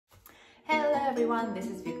everyone, this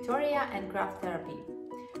is Victoria and Craft Therapy.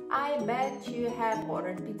 I bet you have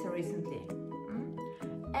ordered pizza recently.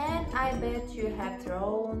 And I bet you have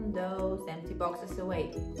thrown those empty boxes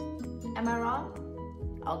away. Am I wrong?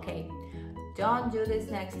 Okay, don't do this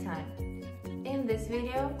next time. In this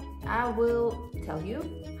video, I will tell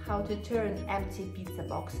you how to turn empty pizza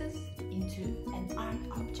boxes into an art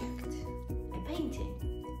object, a painting.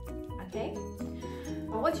 Okay?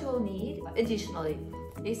 What you will need additionally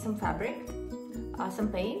is some fabric, some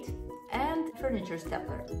paint, and furniture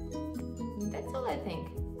stapler. That's all I think.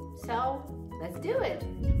 So let's do it.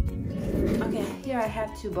 Okay, here I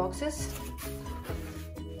have two boxes.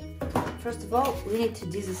 First of all, we need to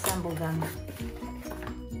disassemble them.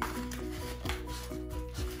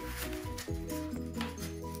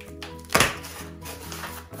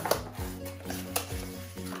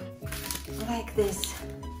 Like this.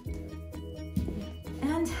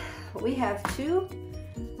 And we have two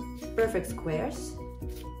perfect squares,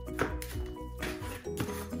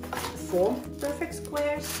 4 perfect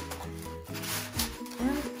squares,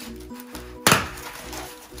 and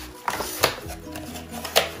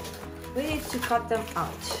we need to cut them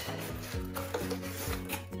out.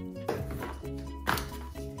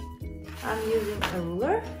 I'm using a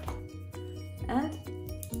ruler and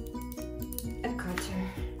a cutter.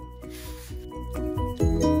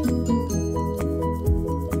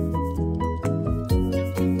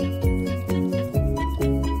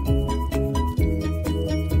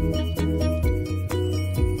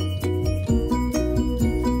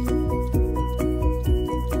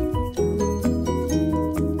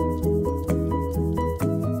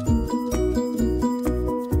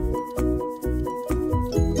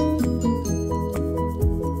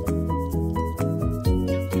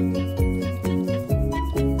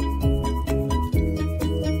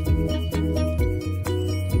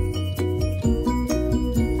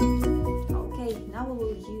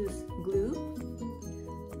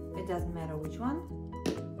 Doesn't matter which one,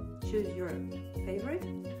 choose your favorite.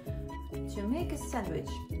 To make a sandwich,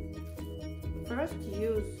 first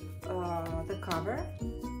use the cover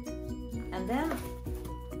and then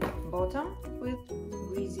bottom with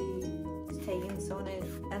greasy stains on it,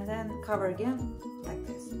 and then cover again like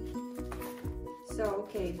this. So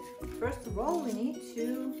okay, first of all we need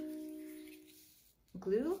to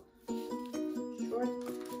glue short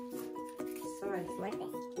sides like this.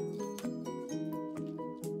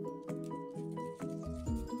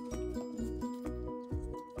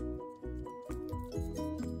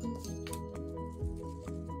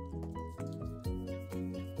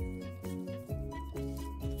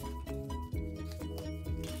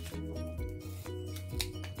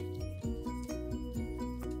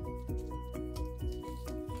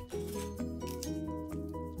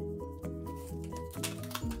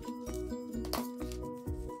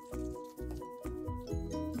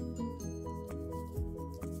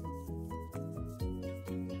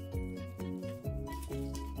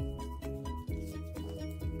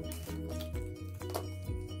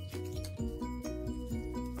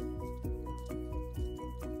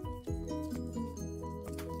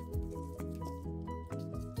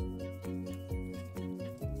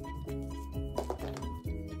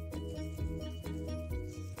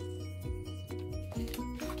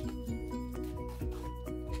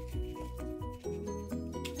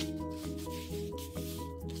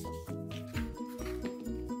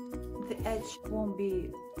 The edge won't be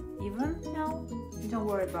even now. Don't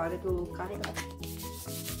worry about it, we will cut it off.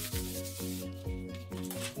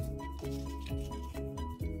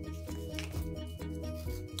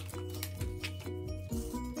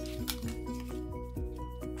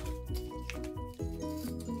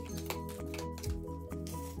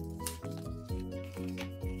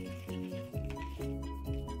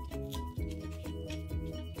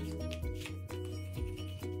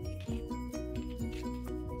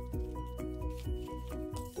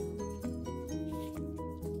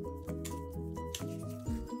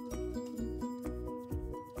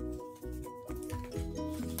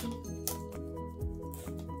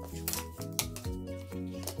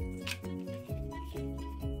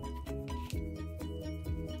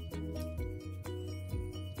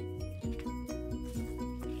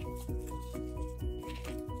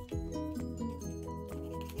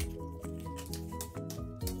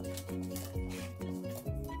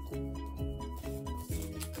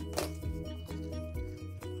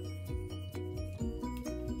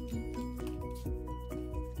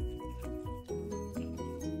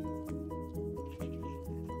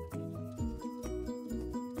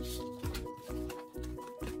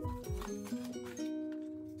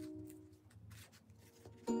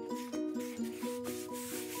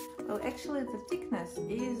 Well, actually the thickness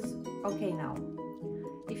is Okay, now,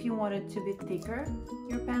 if you want it to be thicker,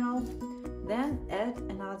 your panel, then add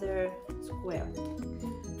another square.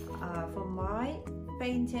 For my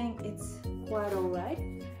painting, it's quite alright,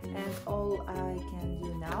 and all I can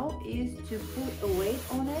do now is to put a weight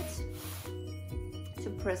on it, to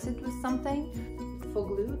press it with something for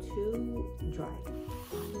glue to dry.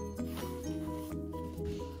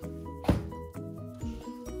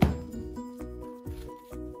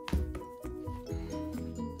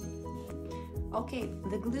 Okay,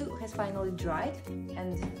 the glue has finally dried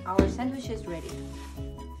and our sandwich is ready.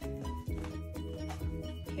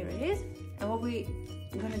 Here it is, and what we're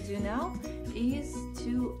gonna do now is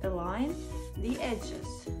to align the edges.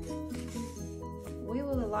 We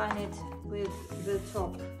will align it with the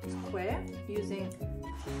top square using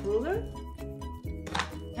ruler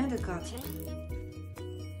and a cutter.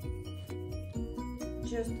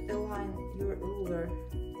 Just align your ruler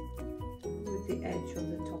with the edge of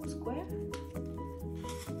the top square.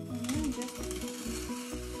 And just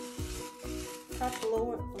cut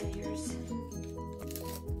lower layers.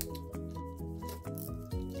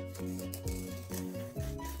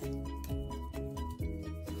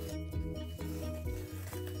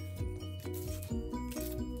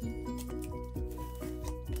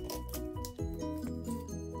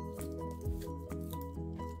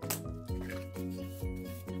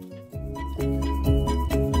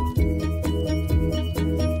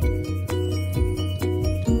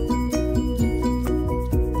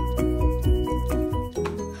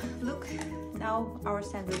 Our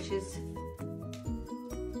sandwich is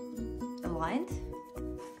aligned.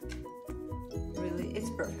 Really, it's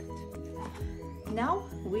perfect. Now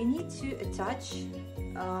we need to attach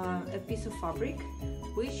a piece of fabric,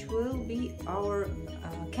 which will be our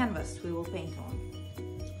canvas we will paint on.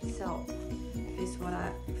 So this is what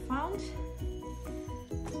I found.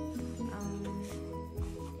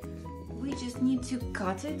 We just need to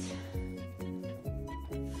cut it.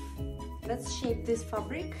 Let's shape this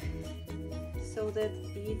fabric so that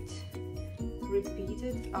it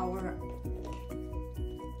repeated our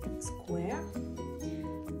square.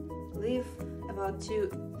 Leave about 2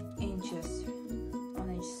 inches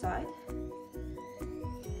on each side.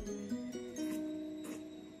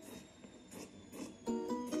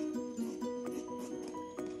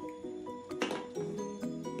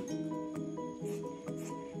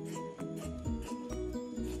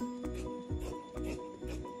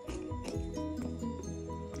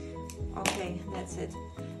 Okay, that's it.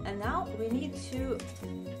 And now we need to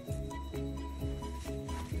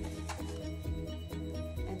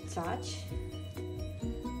attach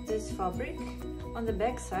this fabric on the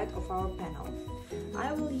back side of our panel.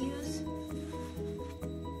 I will use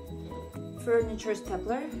furniture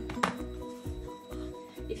stapler.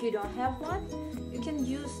 If you don't have one, you can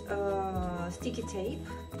use sticky tape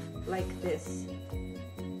like this.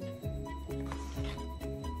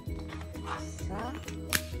 So,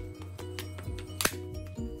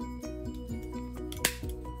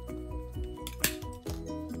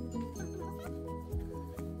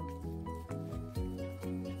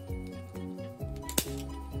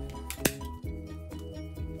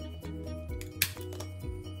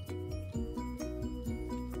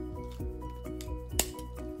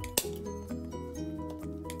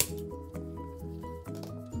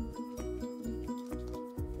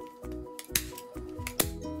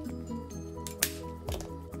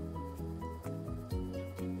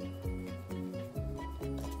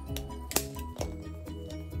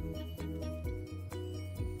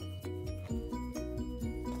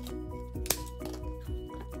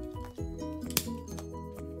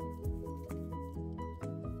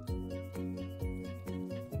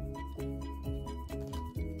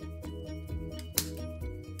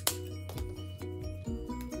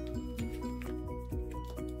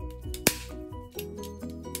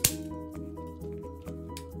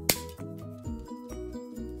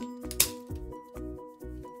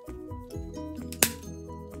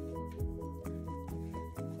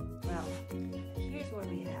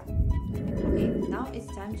 now it's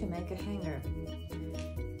time to make a hanger.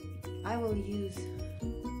 I will use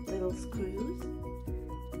little screws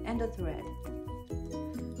and a thread.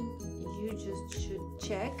 You just should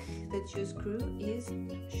check that your screw is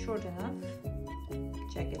short enough.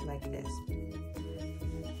 Check it like this.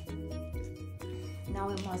 Now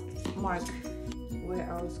we must mark where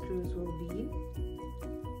our screws will be.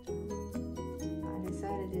 I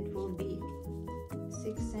decided it will be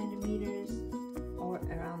 6 centimeters or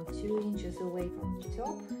around 2 inches away from the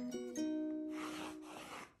top.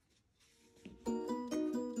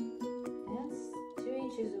 And 2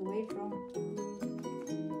 inches away from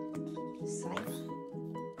the side.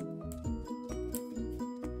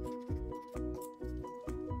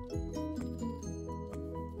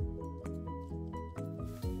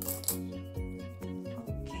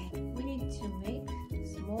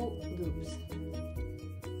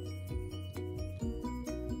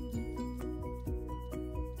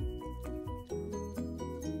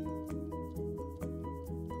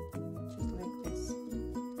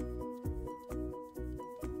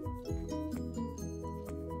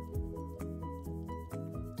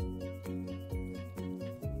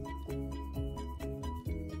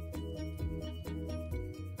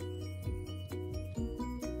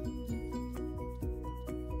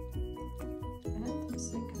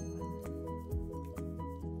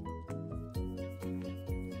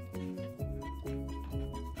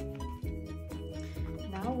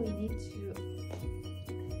 now we need to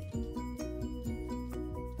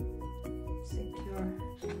secure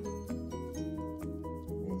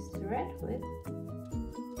this thread with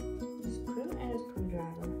a screw and a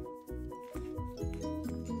screwdriver.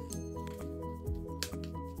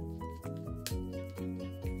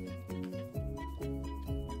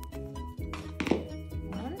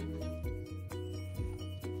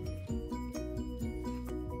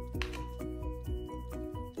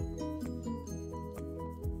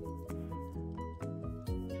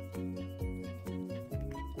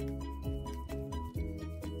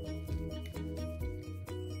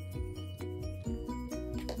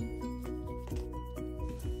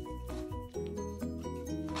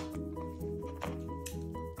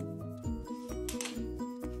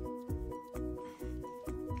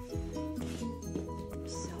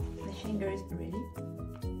 Hanger is ready.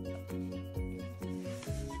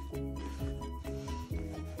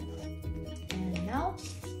 And now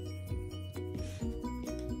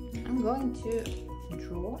I'm going to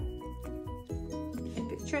draw a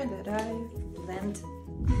picture that I planned.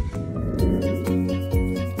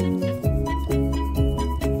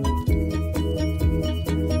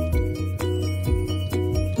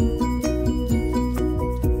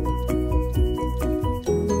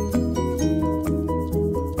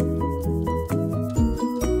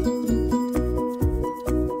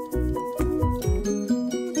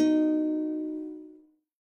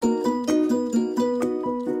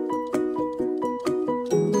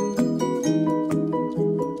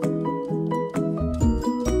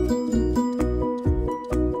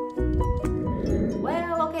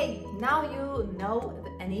 Now you know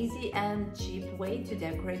an easy and cheap way to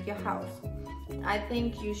decorate your house. I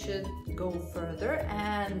think you should go further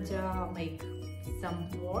and make some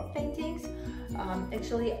more paintings.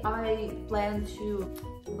 Actually, I plan to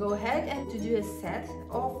go ahead and to do a set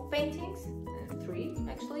of paintings, 3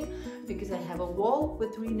 actually, because I have a wall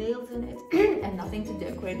with 3 nails in it and nothing to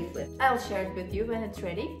decorate it with. I'll share it with you when it's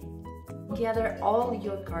ready. Gather all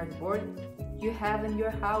your cardboard you have in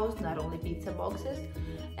your house, not only pizza boxes,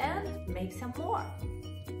 and make some more.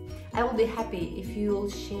 I will be happy if you'll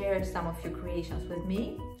share some of your creations with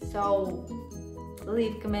me, so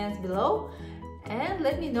leave comments below and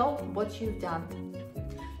let me know what you've done.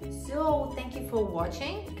 So thank you for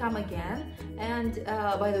watching, come again, and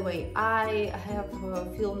by the way, I have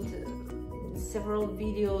filmed several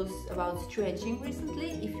videos about stretching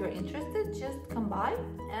recently. If you're interested, just come by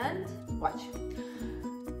and watch.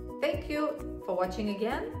 Thank you for watching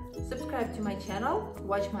again. Subscribe to my channel,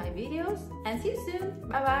 watch my videos, and see you soon.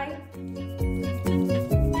 Bye bye.